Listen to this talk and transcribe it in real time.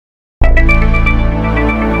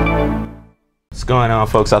What's going on,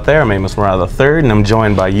 folks out there? I'm Amos Morales III, and I'm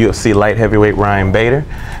joined by UFC light heavyweight Ryan Bader,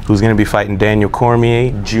 who's going to be fighting Daniel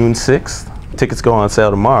Cormier June 6th. Tickets go on sale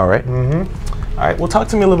tomorrow, right? Mm-hmm. All right, well, talk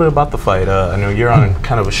to me a little bit about the fight. I know you're on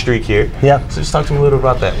kind of a streak here. Yeah. So just talk to me a little bit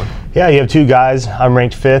about that one. Yeah, you have two guys. I'm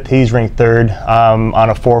ranked 5th. He's ranked 3rd on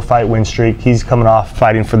a 4-fight win streak. He's coming off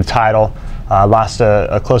fighting for the title. Lost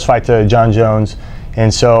a close fight to John Jones.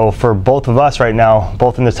 And so for both of us right now,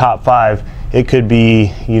 both in the top 5, it could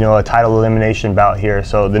be, a title elimination bout here.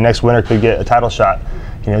 So the next winner could get a title shot,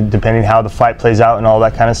 depending how the fight plays out and all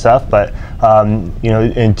that kind of stuff. But,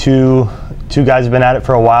 and two guys have been at it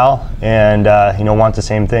for a while and, want the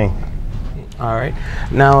same thing. All right.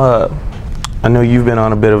 Now, I know you've been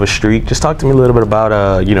on a bit of a streak. Just talk to me a little bit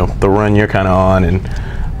about, the run you're kind of on and,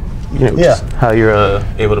 just how you're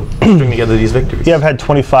able to string together these victories. Yeah, I've had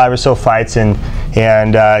 25 or so fights, and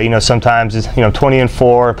sometimes it's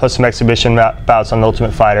 20-4 plus some exhibition bouts on the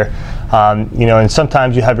Ultimate Fighter, and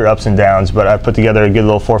sometimes you have your ups and downs. But I put together a good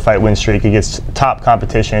little 4-fight win streak against top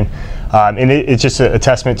competition, and it's just a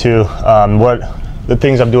testament to what the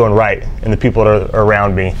things I'm doing right and the people that are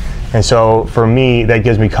around me. And so for me, that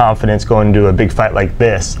gives me confidence going into a big fight like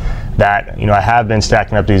this, that I have been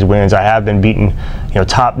stacking up these wins. I have been beating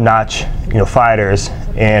top-notch fighters,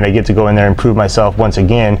 and I get to go in there and prove myself once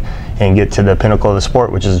again and get to the pinnacle of the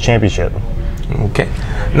sport, which is a championship. Okay.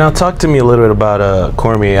 Now talk to me a little bit about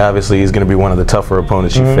Cormier. Obviously, he's going to be one of the tougher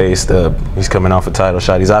opponents you faced. He's coming off a title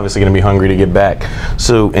shot. He's obviously going to be hungry to get back.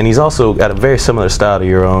 So, and he's also got a very similar style to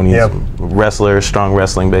your own. He's a wrestler, strong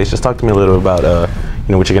wrestling base. Just talk to me a little bit about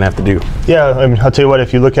what you're going to have to do. Yeah, I'll tell you what,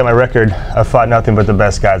 if you look at my record, I've fought nothing but the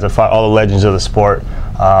best guys. I've fought all the legends of the sport,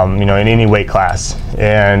 in any weight class.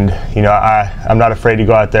 And, I'm not afraid to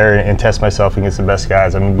go out there and test myself against the best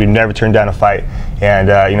guys. I mean, we've never turned down a fight. And,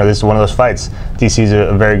 this is one of those fights. DC's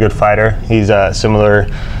a very good fighter. He's a similar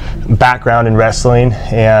background in wrestling.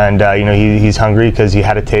 And, he's hungry because he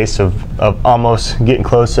had a taste of almost getting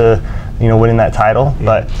close to, winning that title.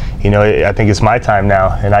 But, I think it's my time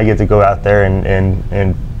now, and I get to go out there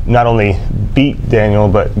and not only beat Daniel,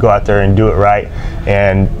 but go out there and do it right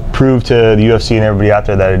and prove to the UFC and everybody out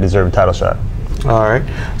there that I deserve a title shot. All right.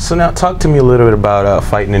 So now talk to me a little bit about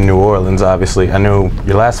fighting in New Orleans, obviously. I know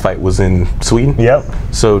your last fight was in Sweden. Yep.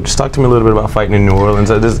 So just talk to me a little bit about fighting in New Orleans.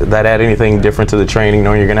 Does that add anything different to the training,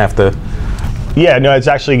 knowing you're going to have to... Yeah, no, it's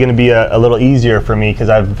actually going to be a little easier for me because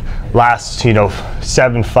last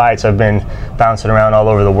 7 fights I've been bouncing around all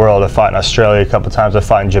over the world. I fought in Australia a couple times. I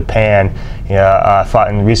fought in Japan. I fought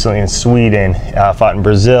recently in Sweden. I fought in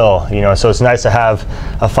Brazil. So it's nice to have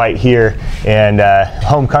a fight here and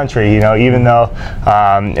home country. Even though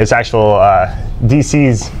it's actual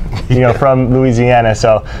DC's. From Louisiana,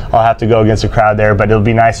 so I'll have to go against a crowd there, but it'll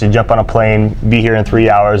be nice to jump on a plane, be here in 3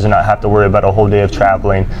 hours, and not have to worry about a whole day of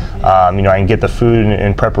traveling. I can get the food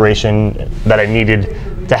and preparation that I needed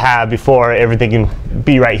to have before. Everything can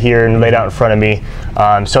be right here and laid out in front of me,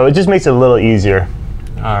 so it just makes it a little easier.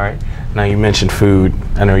 All right. Now you mentioned food.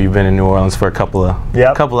 I know you've been in New Orleans for a couple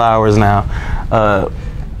hours now.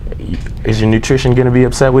 Is your nutrition going to be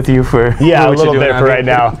upset with you for a little bit for right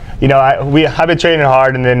now? I've been training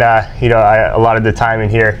hard, and then I allotted the time in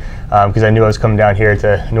here because I knew I was coming down here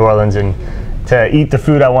to New Orleans and to eat the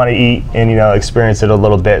food I want to eat and experience it a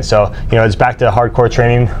little bit. So it's back to hardcore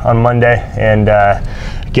training on Monday and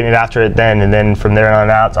getting after it then, and then from there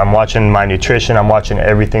on out, I'm watching my nutrition. I'm watching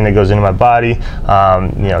everything that goes into my body.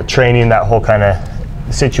 Training, that whole kind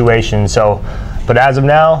of situation. So, but as of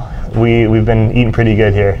now, we've been eating pretty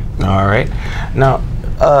good here. All right. Now,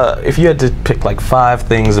 if you had to pick like 5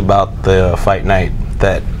 things about the fight night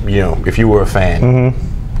that, if you were a fan,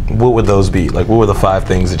 what would those be? Like, what were the 5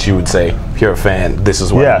 things that you would say, if you're a fan, this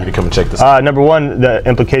is why you need to come and check this out? Number 1, the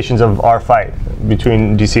implications of our fight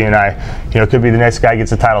between DC and I. It could be the next guy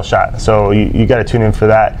gets a title shot, so you got to tune in for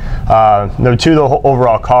that. Number 2, the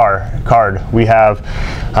overall card. We have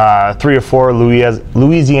 3 or 4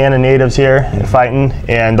 Louisiana natives here fighting,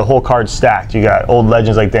 and the whole card's stacked. You got old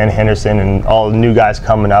legends like Dan Henderson and all the new guys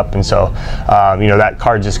coming up, and so that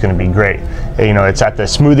card's just going to be great. It's at the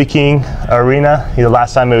Smoothie King Arena. The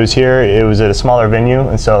last time it was here, it was at a smaller venue,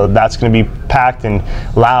 and so that's going to be packed and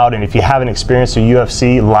loud. And if you haven't experienced the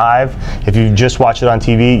UFC live, if you just watch it on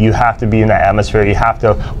TV, you have to be in that atmosphere. You have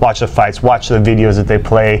to watch the fights, watch the videos that they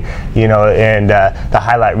play, and the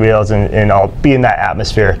highlight reels, and all, be in that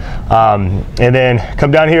atmosphere. And then come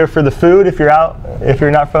down here for the food if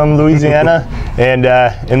you're not from Louisiana, and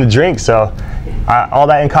the drinks. So all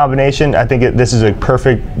that in combination, I think this is a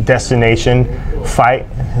perfect destination fight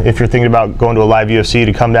if you're thinking about going to a live UFC,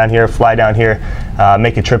 to come down here, fly down here,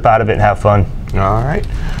 make a trip out of it, and have fun. All right.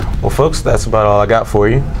 Well, folks, that's about all I got for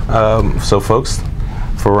you. So, folks,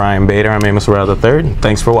 for Ryan Bader, I'm Amos Rowell III.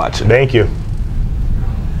 Thanks for watching. Thank you.